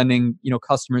use for sending,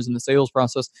 customers in the sales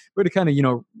process. We had to kind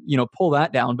of, pull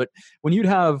that down. But when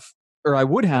I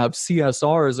would have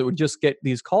CSRs that would just get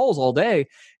these calls all day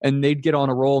and they'd get on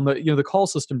a roll, and the call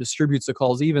system distributes the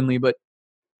calls evenly, but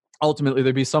ultimately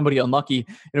there'd be somebody unlucky,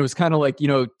 and it was kind of like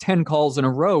 10 calls in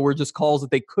a row were just calls that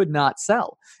they could not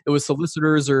sell. It was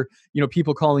solicitors or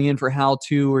people calling in for how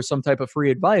to or some type of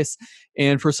free advice.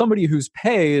 And for somebody whose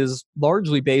pay is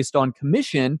largely based on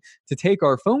commission to take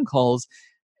our phone calls,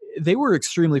 they were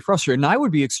extremely frustrated. And I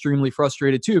would be extremely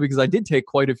frustrated too, because I did take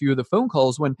quite a few of the phone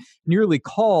calls when nearly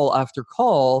call after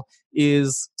call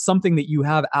is something that you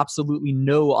have absolutely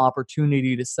no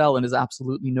opportunity to sell and is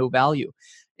absolutely no value.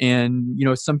 And,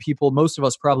 some people, most of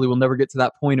us probably will never get to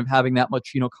that point of having that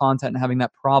much, content and having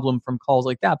that problem from calls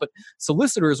like that. But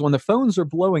solicitors, when the phones are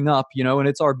blowing up, and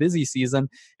it's our busy season,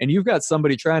 and you've got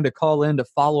somebody trying to call in to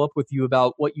follow up with you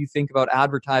about what you think about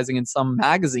advertising in some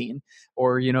magazine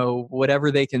or,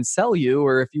 whatever they can sell you,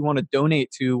 or if you want to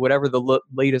donate to whatever the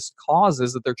latest cause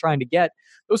is that they're trying to get,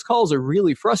 those calls are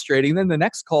really frustrating. Then the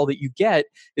next call that you get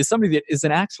is somebody that is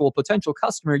an actual potential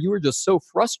customer. You were just so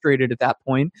frustrated at that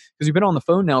point because you've been on the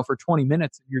phone now for 20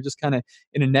 minutes. And you're just kind of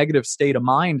in a negative state of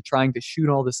mind trying to shoot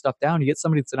all this stuff down. You get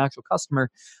somebody that's an actual customer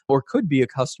or could be a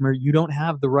customer. You don't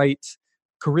have the right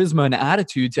charisma and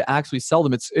attitude to actually sell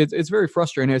them. It's very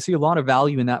frustrating. I see a lot of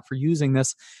value in that for using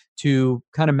this to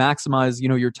kind of maximize,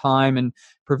 your time and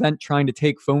prevent trying to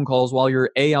take phone calls while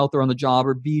you're A, out there on the job,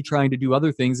 or B, trying to do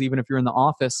other things, even if you're in the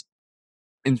office,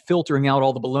 and filtering out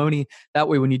all the baloney. That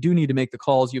way, when you do need to make the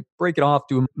calls, you break it off,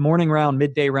 do a morning round,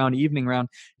 midday round, evening round,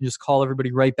 and just call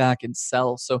everybody right back and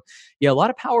sell. So yeah, a lot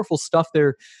of powerful stuff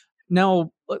there.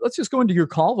 Now, let's just go into your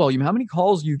call volume. How many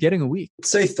calls are you getting a week?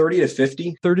 Say 30 to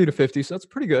 50. 30 to 50. So that's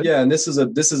pretty good. Yeah. And this is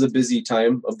a busy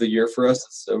time of the year for us.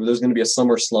 So there's going to be a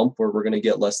summer slump where we're going to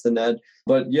get less than that.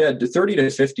 But yeah, 30 to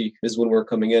 50 is when we're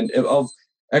coming in of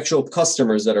actual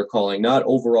customers that are calling, not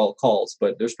overall calls,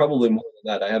 but there's probably more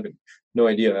than that. I have no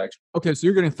idea actually. Okay. So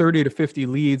you're getting 30 to 50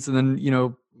 leads, and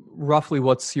then, roughly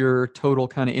what's your total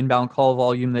kind of inbound call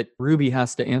volume that Ruby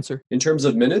has to answer? In terms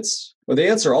of minutes? Well, they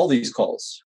answer all these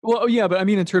calls. Well, yeah, but I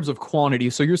mean, in terms of quantity.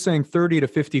 So you're saying 30 to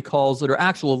 50 calls that are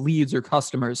actual leads or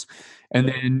customers. And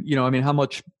then, how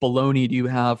much baloney do you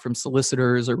have from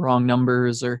solicitors or wrong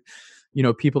numbers or,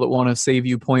 people that want to save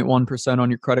you 0.1% on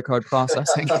your credit card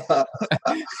processing?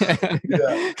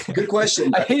 Yeah. Good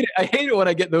question. I hate it when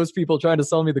I get those people trying to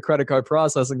sell me the credit card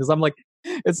processing, because I'm like,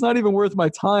 it's not even worth my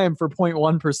time for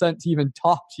 0.1% to even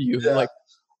talk to you. Yeah. Like,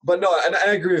 but no, and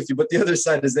I agree with you. But the other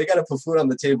side is they got to put food on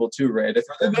the table too, right?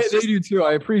 They do too.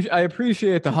 I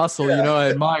appreciate the hustle. Yeah.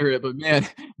 I admire it. But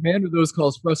man, are those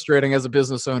calls frustrating as a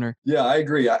business owner. Yeah, I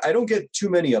agree. I don't get too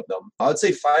many of them. I would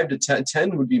say 5 to 10.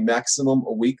 10 would be maximum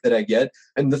a week that I get.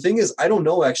 And the thing is, I don't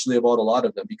know actually about a lot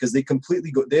of them because they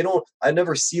completely go. I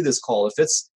never see this call. If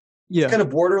it's kind of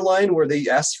borderline where they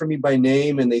asked for me by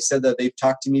name and they said that they've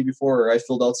talked to me before, or I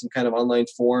filled out some kind of online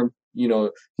form, then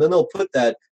they'll put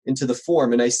that into the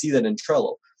form, and I see that in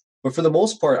Trello. But for the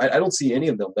most part, I don't see any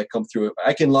of them that come through.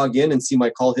 I can log in and see my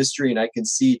call history, and I can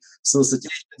see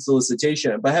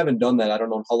solicitation. But I haven't done that. I don't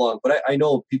know how long. But I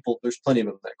know people, there's plenty of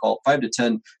them that call. 5 to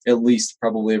 10 at least,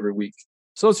 probably every week.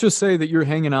 So let's just say that you're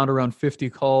hanging out around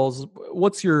 50 calls.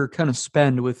 What's your kind of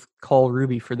spend with Call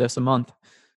Ruby for this a month?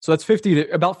 So that's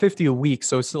about 50 a week.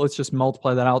 So let's just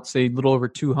multiply that out, say a little over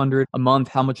 200 a month.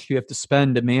 How much do you have to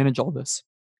spend to manage all this?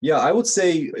 Yeah, I would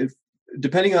say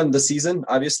depending on the season,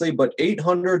 obviously, but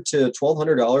 $800 to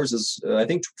 $1,200 is, I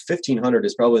think $1,500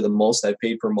 is probably the most I've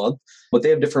paid per month. But they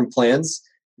have different plans,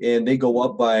 and they go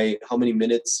up by how many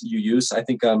minutes you use. I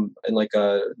think I'm in like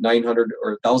a 900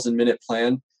 or 1,000 minute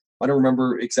plan. I don't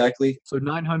remember exactly. So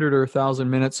 900 or 1,000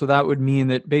 minutes. So that would mean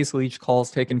that basically each call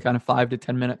is taken kind of 5 to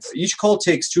 10 minutes. Each call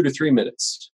takes 2 to 3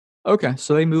 minutes. Okay,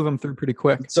 so they move them through pretty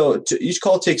quick. So each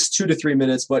call takes 2 to 3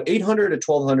 minutes, but 800 to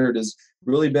 1,200 has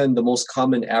really been the most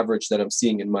common average that I'm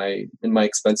seeing in my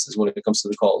expenses when it comes to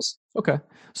the calls. Okay,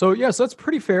 so yes, that's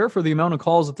pretty fair for the amount of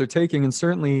calls that they're taking, and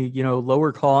certainly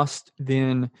lower cost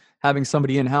than having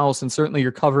somebody in house, and certainly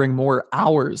you're covering more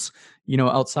hours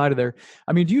outside of there.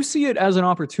 I mean, do you see it as an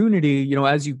opportunity,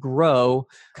 as you grow,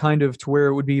 kind of to where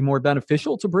it would be more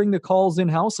beneficial to bring the calls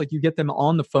in-house? Like you get them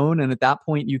on the phone and at that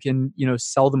point you can,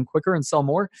 sell them quicker and sell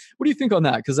more. What do you think on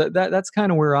that? Because that's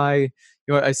kind of where I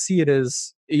see it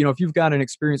as, if you've got an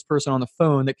experienced person on the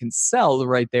phone that can sell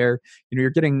right there, you're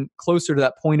getting closer to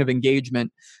that point of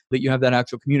engagement, that you have that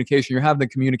actual communication. You're having the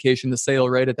communication, the sale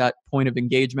right at that point of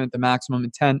engagement, the maximum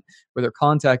intent where they're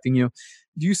contacting you.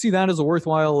 Do you see that as a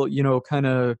worthwhile, kind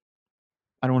of,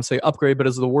 I don't want to say upgrade, but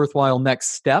as the worthwhile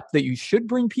next step that you should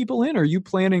bring people in? Or are you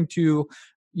planning to,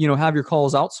 have your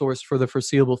calls outsourced for the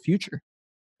foreseeable future?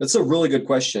 That's a really good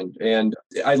question. And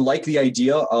I like the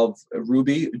idea of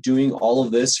Ruby doing all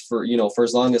of this for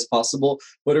as long as possible,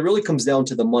 but it really comes down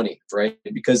to the money, right?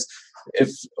 Because if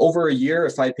over a year,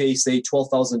 if I pay, say,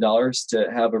 $12,000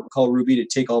 to have a call Ruby to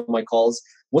take all my calls,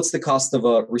 what's the cost of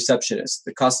a receptionist?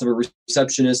 The cost of a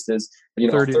receptionist is,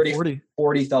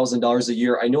 $40,000 a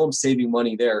year. I know I'm saving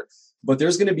money there. But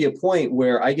there's going to be a point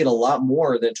where I get a lot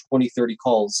more than 20, 30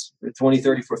 calls, 20,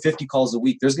 30, 50 calls a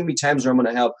week. There's going to be times where I'm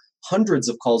going to have hundreds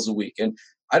of calls a week. And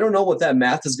I don't know what that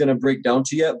math is going to break down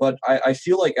to yet, but I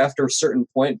feel like after a certain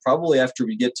point, probably after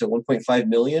we get to 1.5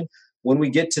 million, when we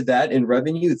get to that in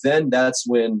revenue, then that's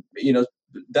when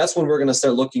we're going to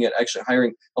start looking at actually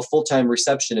hiring a full-time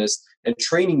receptionist and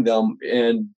training them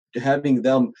and having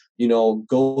them,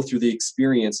 go through the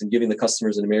experience and giving the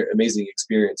customers an amazing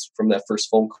experience from that first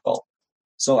phone call.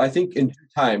 So I think in due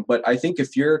time, but I think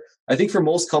for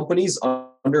most companies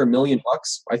under $1 million,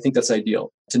 I think that's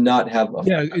ideal to not have.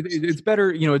 It's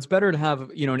better, it's better to have,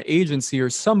 an agency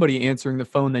or somebody answering the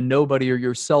phone than nobody or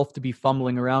yourself to be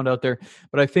fumbling around out there.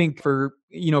 But I think for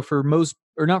most,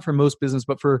 or not for most business,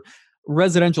 but for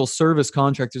residential service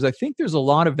contractors, I think there's a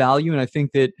lot of value. And I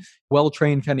think that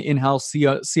well-trained kind of in-house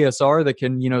CSR that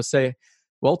can, say,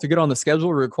 well, to get on the schedule,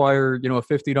 we require, a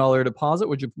 $50 deposit.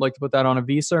 Would you like to put that on a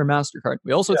Visa or MasterCard?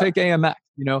 We also take AMX,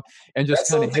 and just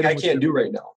kind of hit I can't do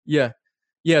right now. Yeah.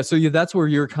 Yeah. So that's where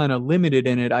you're kind of limited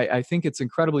in it. I think it's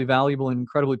incredibly valuable and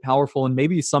incredibly powerful, and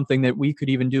maybe something that we could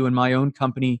even do in my own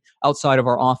company outside of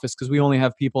our office, because we only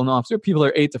have people in the office. There are people that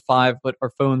are 8 to 5, but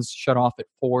our phones shut off at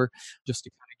 4, just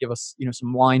to kind of give us,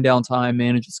 some wind down time,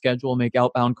 manage a schedule, make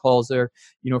outbound calls there,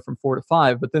 from 4 to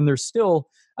 5. But then there's still,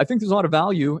 I think there's a lot of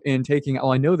value in taking,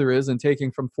 I know there is, in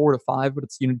taking from 4 to 5, but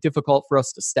it's, difficult for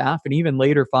us to staff. And even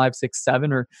later, 5, 6,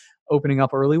 7, or opening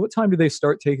up early. What time do they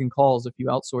start taking calls if you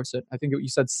outsource it? I think you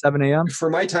said 7 a.m. For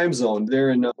my time zone,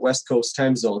 they're in West Coast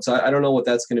time zone. So I don't know what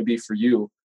that's going to be for you.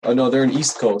 Oh, no, they're in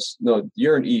East Coast. No,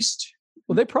 you're in East.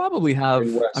 Well, they probably have,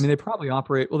 they probably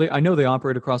operate, I know they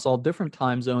operate across all different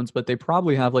time zones, but they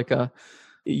probably have like a,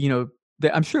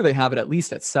 I'm sure they have it at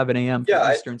least at 7 a.m.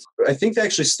 Yeah, Eastern. I think they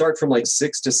actually start from like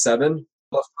 6 to 7.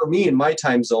 But for me in my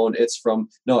time zone, it's from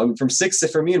 6 to,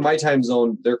 for me in my time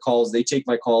zone, they take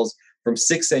my calls from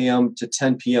 6 a.m. to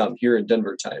 10 p.m. here in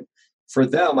Denver time. For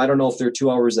them, I don't know if they're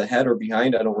 2 hours ahead or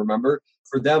behind. I don't remember.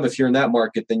 For them, if you're in that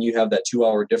market, then you have that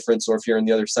 2-hour difference. Or if you're on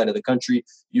the other side of the country,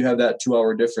 you have that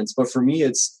 2-hour difference. But for me,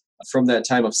 it's from that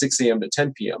time of 6 a.m. to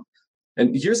 10 p.m.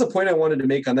 And here's a point I wanted to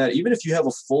make on that. Even if you have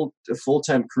a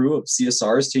full-time crew of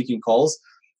CSRs taking calls,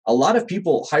 a lot of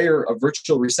people hire a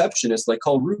virtual receptionist like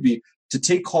Call Ruby to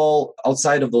take call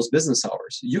outside of those business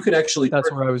hours. You can actually...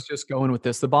 That's where I was just going with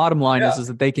this. The bottom line is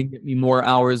that they can get me more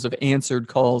hours of answered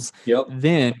calls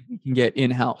than we can get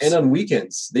in-house. And on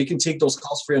weekends, they can take those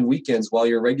calls free on weekends while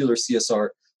your regular CSR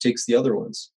takes the other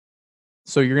ones.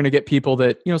 So you're going to get people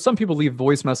that, some people leave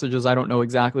voice messages. I don't know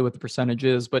exactly what the percentage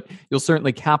is, but you'll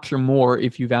certainly capture more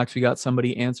if you've actually got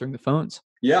somebody answering the phones.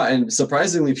 Yeah. And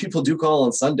surprisingly, people do call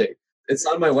on Sunday. It's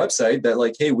on my website that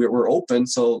like, hey, we're open.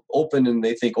 So open, and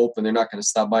they think open, they're not going to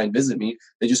stop by and visit me.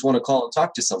 They just want to call and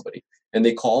talk to somebody. And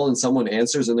they call and someone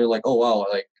answers and they're like, oh, wow,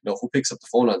 like, who picks up the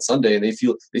phone on Sunday? And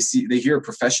they hear a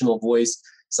professional voice.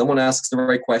 Someone asks the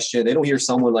right question. They don't hear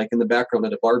someone like in the background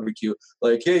at a barbecue,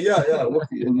 like, hey, yeah,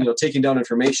 and, taking down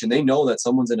information. They know that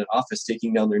someone's in an office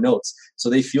taking down their notes. So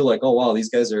they feel like, oh, wow, these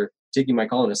guys are taking my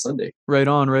call on a Sunday. Right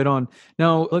on.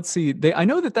 Now, let's see. I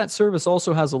know that service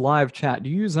also has a live chat. Do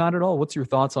you use that at all? What's your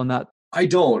thoughts on that? I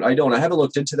don't. I haven't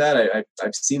looked into that.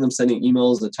 I've seen them sending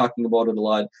emails and talking about it a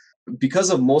lot. Because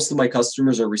of most of my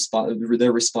customers they're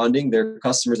responding. They're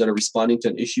customers that are responding to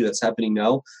an issue that's happening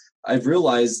now. I've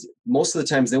realized most of the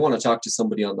times they want to talk to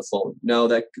somebody on the phone. Now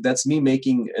that's me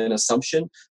making an assumption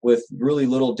with really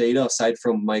little data aside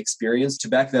from my experience to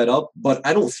back that up. But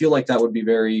I don't feel like that would be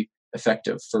very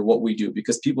effective for what we do,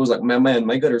 because people are like, man,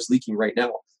 my gutter's leaking right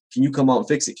now. Can you come out and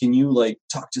fix it? Can you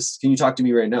talk to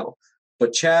me right now?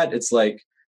 But chat, it's like,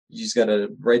 you just got to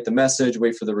write the message,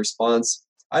 wait for the response.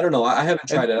 I don't know. I haven't And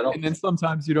tried it. I don't. and then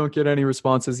sometimes you don't get any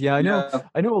responses. Yeah, I know. Yeah.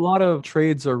 I know a lot of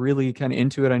trades are really kind of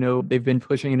into it. I know they've been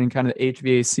pushing it in kind of the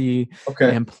HVAC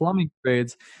Okay. and plumbing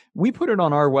trades. We put it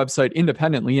on our website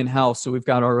independently in-house, so we've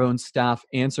got our own staff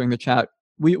answering the chat.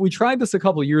 We tried this a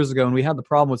couple of years ago, and we had the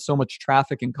problem with so much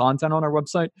traffic and content on our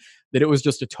website that it was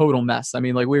just a total mess. I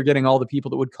mean, like we were getting all the people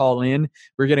that would call in.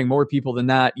 We are getting more people than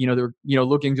that. They're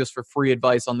looking just for free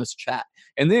advice on this chat.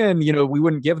 And then, we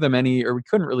wouldn't give them any, or we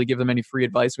couldn't really give them any free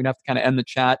advice. We'd have to kind of end the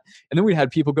chat. And then we had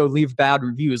people go leave bad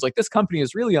reviews. Like, this company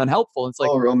is really unhelpful. It's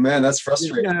like, Oh, man, that's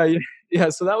frustrating. yeah, yeah, yeah.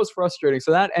 So that was frustrating. So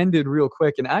that ended real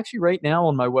quick. And actually, right now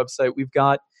on my website, we've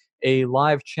got a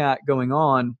live chat going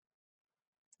on.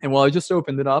 And while I just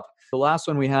opened it up, the last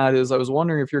one we had is I was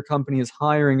wondering if your company is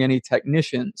hiring any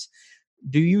technicians.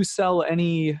 Do you sell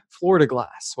any Florida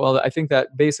glass? Well, I think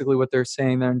that basically what they're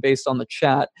saying there, and based on the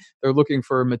chat, they're looking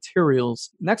for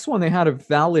materials. Next one, they had a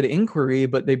valid inquiry,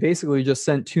 but they basically just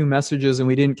sent 2 messages and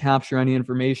we didn't capture any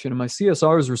information. And my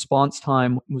CSR's response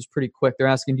time was pretty quick. They're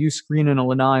asking, do you screen in a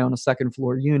lanai on a second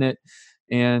floor unit?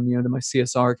 And then my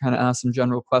CSR kind of asked some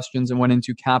general questions and went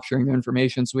into capturing the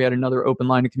information. So we had another open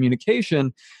line of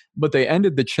communication, but they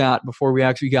ended the chat before we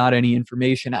actually got any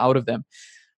information out of them.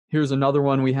 Here's another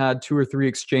one. We had 2 or 3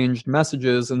 exchanged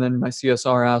messages, and then my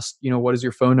CSR asked, what is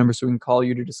your phone number so we can call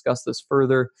you to discuss this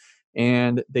further?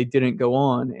 And they didn't go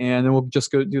on. And then we'll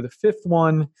just go do the 5th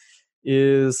one.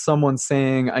 Is someone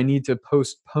saying, I need to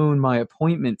postpone my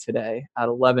appointment today at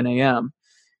 11 a.m.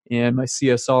 And my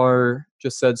CSR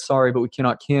just said, sorry, but we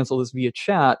cannot cancel this via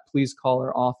chat. Please call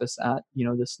our office at,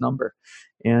 this number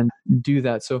and do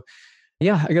that. So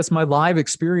yeah, I guess my live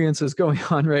experience is going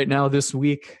on right now this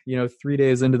week, 3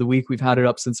 days into the week. We've had it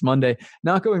up since Monday.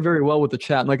 Not going very well with the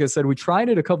chat. And like I said, we tried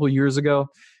it a couple of years ago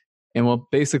and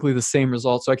basically the same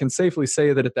results. So I can safely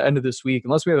say that at the end of this week,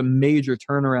 unless we have a major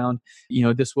turnaround,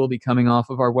 this will be coming off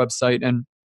of our website. And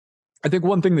I think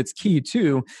one thing that's key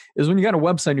too is when you got a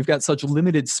website, you've got such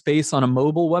limited space on a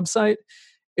mobile website,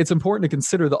 it's important to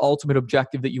consider the ultimate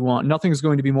objective that you want. Nothing is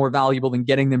going to be more valuable than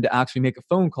getting them to actually make a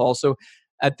phone call. So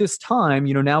at this time,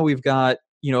 now we've got,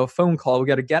 a phone call, we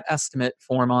got a get estimate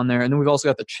form on there. And then we've also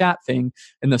got the chat thing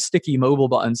and the sticky mobile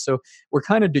button. So we're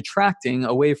kind of detracting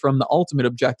away from the ultimate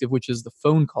objective, which is the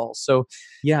phone call. So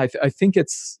yeah, I think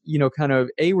it's, kind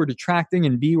of A, we're detracting,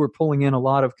 and B, we're pulling in a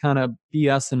lot of kind of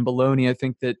BS and baloney. I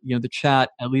think that, the chat,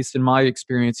 at least in my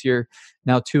experience here,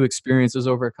 now 2 experiences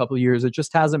over a couple of years, it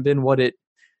just hasn't been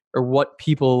what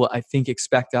people I think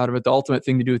expect out of it. The ultimate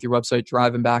thing to do with your website,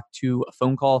 drive them back to a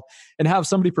phone call and have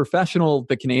somebody professional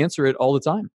that can answer it all the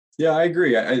time. Yeah, I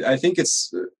agree. I think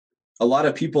it's a lot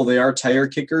of people, they are tire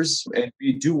kickers, and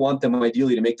we do want them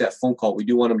ideally to make that phone call. We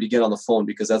do want them to get on the phone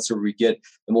because that's where we get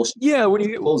the most. Yeah,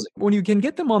 closing. When you can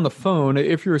get them on the phone,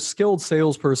 if you're a skilled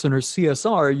salesperson or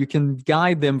CSR, you can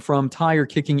guide them from tire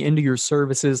kicking into your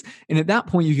services, and at that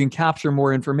point, you can capture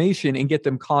more information and get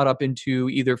them caught up into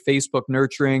either Facebook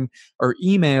nurturing or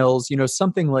emails,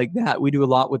 something like that. We do a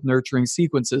lot with nurturing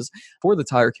sequences for the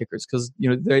tire kickers because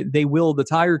the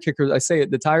tire kickers. I say it,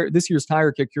 this year's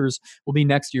tire kickers will be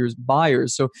next year's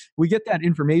buyers. So we get that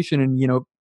information and,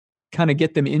 kind of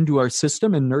get them into our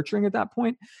system and nurturing at that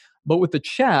point. But with the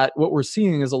chat, what we're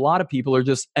seeing is a lot of people are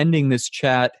just ending this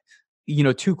chat,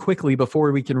 too quickly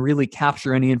before we can really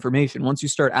capture any information. Once you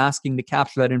start asking to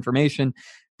capture that information,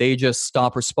 they just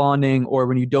stop responding. Or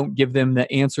when you don't give them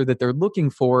the answer that they're looking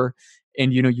for,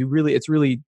 and, it's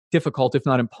really difficult, if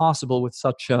not impossible, with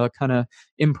such kind of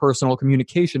impersonal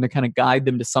communication to kind of guide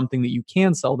them to something that you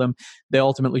can sell them, they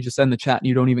ultimately just end the chat and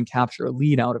you don't even capture a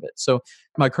lead out of it. So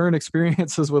my current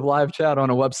experiences with live chat on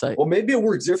a website. Well, maybe it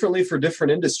works differently for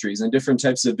different industries and different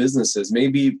types of businesses.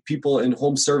 Maybe people in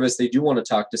home service, they do want to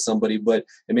talk to somebody, but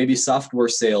it may be software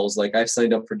sales. Like I've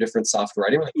signed up for different software.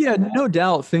 Yeah, no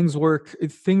doubt things work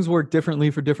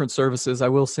differently for different services. I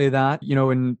will say that,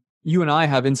 and you and I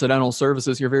have incidental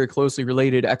services. You're very closely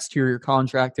related. Exterior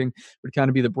contracting would kind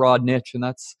of be the broad niche. And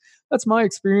that's my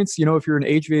experience. If you're an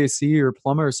HVAC or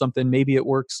plumber or something, maybe it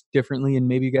works differently and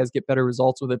maybe you guys get better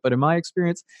results with it. But in my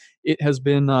experience, it has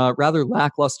been rather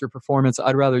lackluster performance.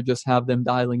 I'd rather just have them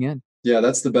dialing in. Yeah,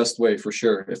 that's the best way for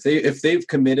sure. If they've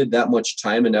committed that much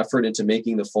time and effort into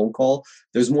making the phone call,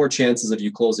 there's more chances of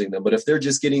you closing them. But if they're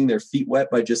just getting their feet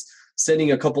wet by just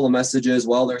sending a couple of messages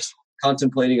while they're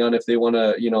contemplating on if they want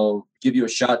to, give you a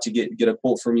shot to get a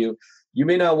quote from you, you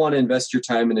may not want to invest your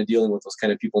time into dealing with those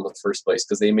kind of people in the first place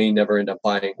because they may never end up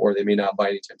buying, or they may not buy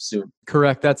anytime soon.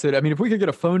 Correct. That's it. I mean, if we could get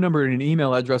a phone number and an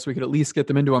email address, we could at least get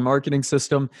them into our marketing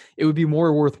system. It would be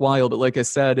more worthwhile. But like I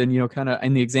said, and kind of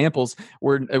in the examples,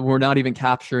 we're not even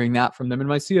capturing that from them. And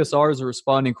my CSRs are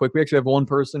responding quick. We actually have one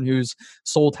person whose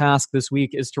sole task this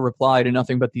week is to reply to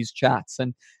nothing but these chats.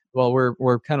 And well,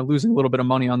 we're kind of losing a little bit of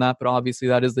money on that, but obviously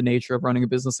that is the nature of running a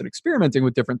business and experimenting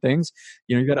with different things.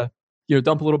 You got to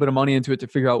dump a little bit of money into it to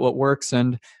figure out what works.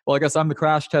 And well, I guess I'm the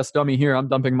crash test dummy here. I'm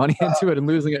dumping money into it and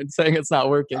losing it and saying it's not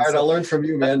working. All right, I'll learn from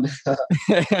you, man.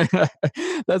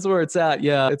 That's where it's at.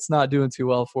 Yeah, it's not doing too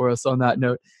well for us on that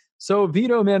note. So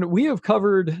Vito, man, we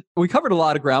covered a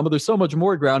lot of ground, but there's so much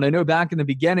more ground. I know back in the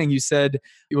beginning you said,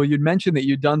 well, you'd mentioned that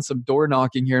you'd done some door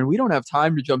knocking here, and we don't have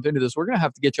time to jump into this. We're going to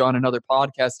have to get you on another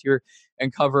podcast here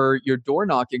and cover your door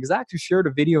knocking, because I actually shared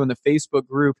a video in the Facebook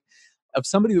group of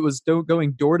somebody that was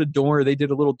going door to door. They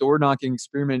did a little door knocking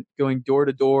experiment, going door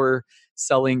to door,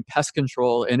 selling pest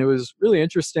control. And it was really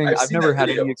interesting. I've never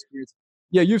had any experience.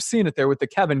 Yeah, you've seen it there with the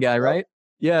Kevin guy, right?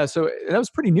 Yeah, so that was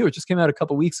pretty new. It just came out a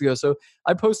couple weeks ago. So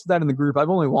I posted that in the group.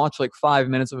 I've only watched like 5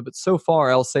 minutes of it, but so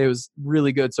far I'll say it was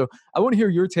really good. So I want to hear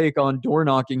your take on door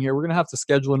knocking here. We're going to have to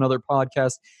schedule another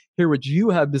podcast, hear what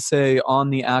you have to say on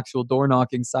the actual door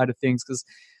knocking side of things, because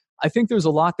I think there's a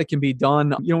lot that can be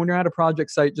done, when you're at a project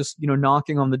site, just,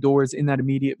 knocking on the doors in that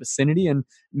immediate vicinity. And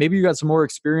maybe you got some more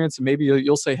experience, and maybe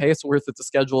you'll say, hey, it's worth it to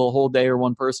schedule a whole day or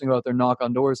one person go out there and knock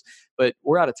on doors. But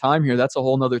we're out of time here. That's a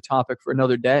whole nother topic for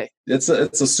another day. It's a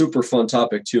super fun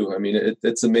topic too. I mean,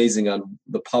 it's amazing on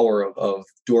the power of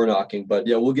door knocking, but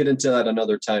yeah, we'll get into that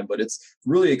another time, but it's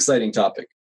really exciting topic.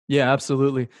 Yeah,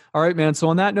 absolutely. All right, man. So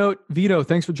on that note, Vito,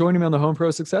 thanks for joining me on the Home Pro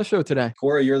Success Show today.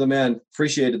 Corey, you're the man.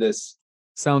 Appreciated this.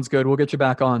 Sounds good. We'll get you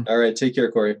back on. All right. Take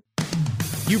care, Corey.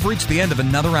 You've reached the end of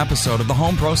another episode of the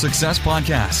Home Pro Success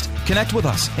Podcast. Connect with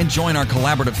us and join our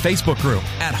collaborative Facebook group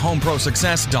at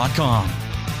homeprosuccess.com.